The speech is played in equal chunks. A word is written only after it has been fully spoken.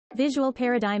Visual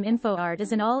Paradigm InfoART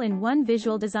is an all-in-one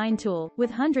visual design tool,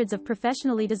 with hundreds of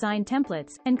professionally designed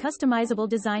templates, and customizable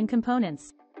design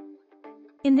components.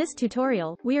 In this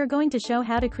tutorial, we are going to show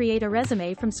how to create a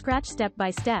resume from scratch step by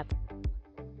step.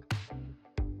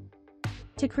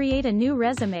 To create a new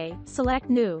resume, select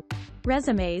New.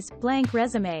 Resumes, blank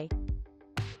resume.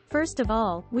 First of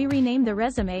all, we rename the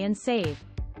resume and save.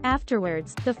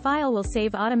 Afterwards, the file will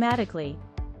save automatically.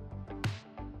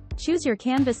 Choose your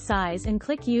canvas size and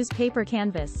click Use Paper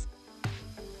Canvas.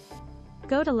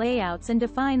 Go to Layouts and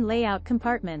define Layout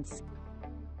Compartments.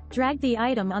 Drag the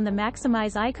item on the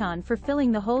Maximize icon for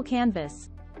filling the whole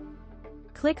canvas.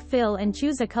 Click Fill and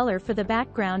choose a color for the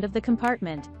background of the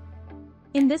compartment.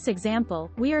 In this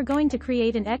example, we are going to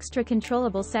create an extra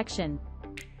controllable section.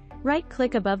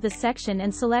 Right-click above the section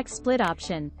and select Split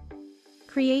option.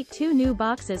 Create two new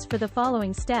boxes for the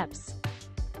following steps.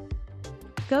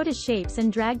 Go to Shapes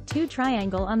and drag two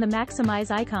triangle on the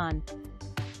Maximize icon.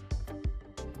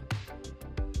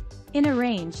 In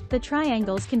Arrange, the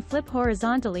triangles can flip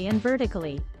horizontally and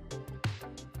vertically.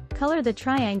 Color the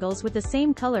triangles with the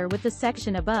same color with the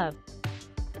section above.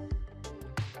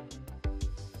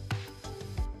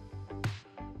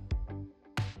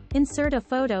 Insert a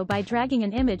photo by dragging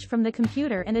an image from the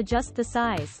computer and adjust the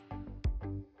size.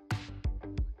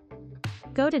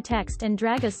 Go to Text and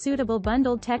drag a suitable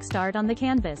bundled text art on the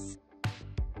canvas.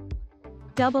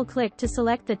 Double-click to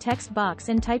select the text box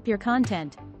and type your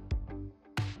content.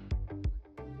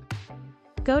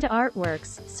 Go to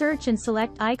Artworks, search and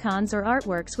select icons or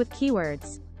artworks with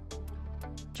keywords.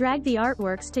 Drag the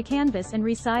artworks to canvas and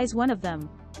resize one of them.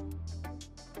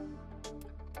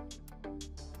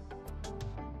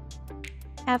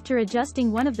 After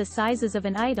adjusting one of the sizes of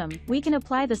an item, we can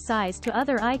apply the size to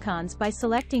other icons by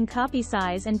selecting Copy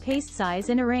Size and Paste Size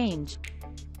in Arrange.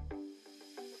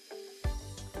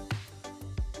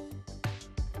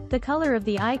 The color of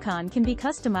the icon can be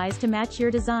customized to match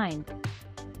your design.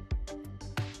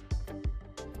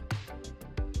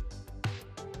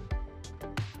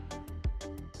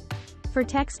 For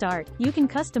text art, you can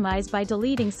customize by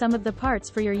deleting some of the parts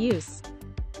for your use.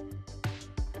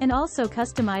 And also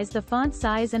customize the font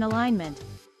size and alignment.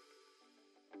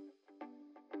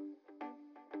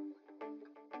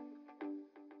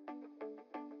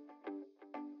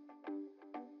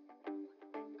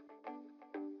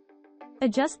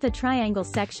 Adjust the triangle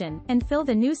section, and fill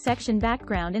the new section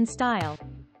background in style.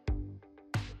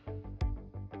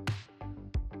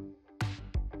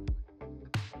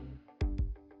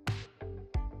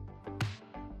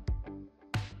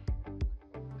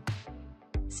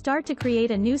 Start to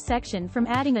create a new section from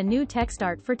adding a new text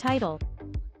art for title.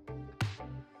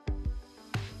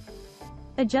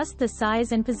 Adjust the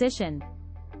size and position.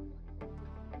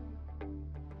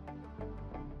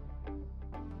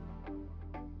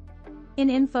 In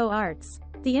InfoARTs,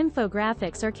 the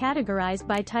infographics are categorized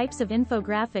by types of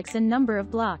infographics and number of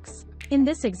blocks. In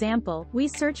this example, we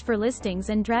search for listings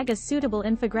and drag a suitable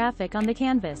infographic on the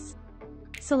canvas.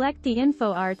 Select the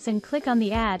InfoARTs and click on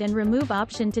the Add and Remove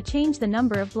option to change the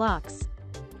number of blocks.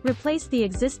 Replace the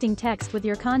existing text with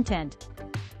your content.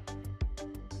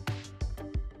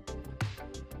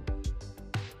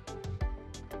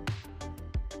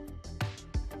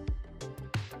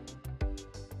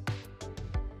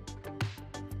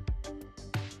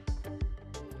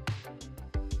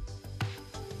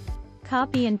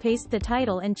 Copy and paste the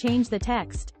title and change the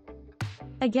text.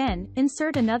 Again,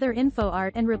 insert another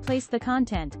InfoART and replace the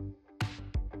content.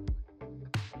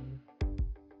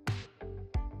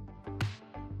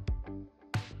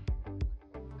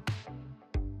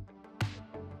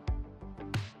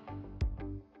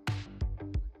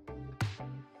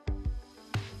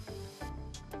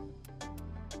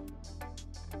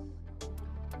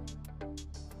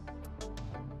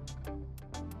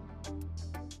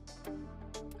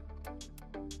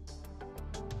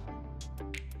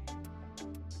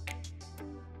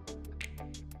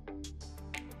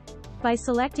 By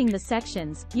selecting the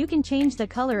sections, you can change the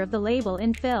color of the label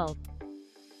in Fill.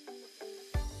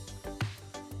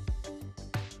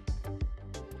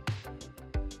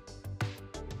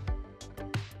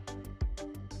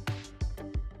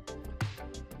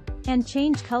 And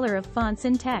change color of fonts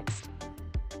in text.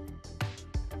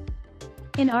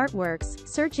 In Artworks,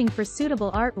 searching for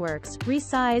suitable artworks,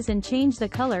 resize and change the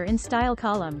color in Style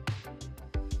column.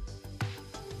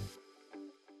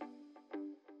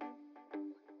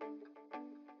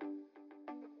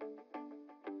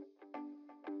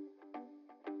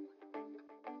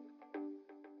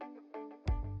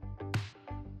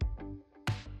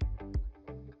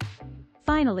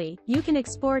 Finally, you can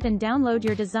export and download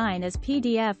your design as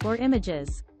PDF or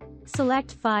images.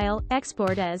 select File,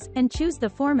 Export as, and choose the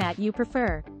format you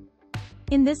prefer.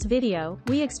 In this video,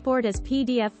 we export as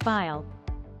PDF file.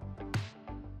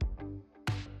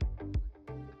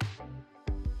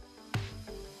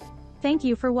 Thank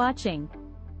you for watching.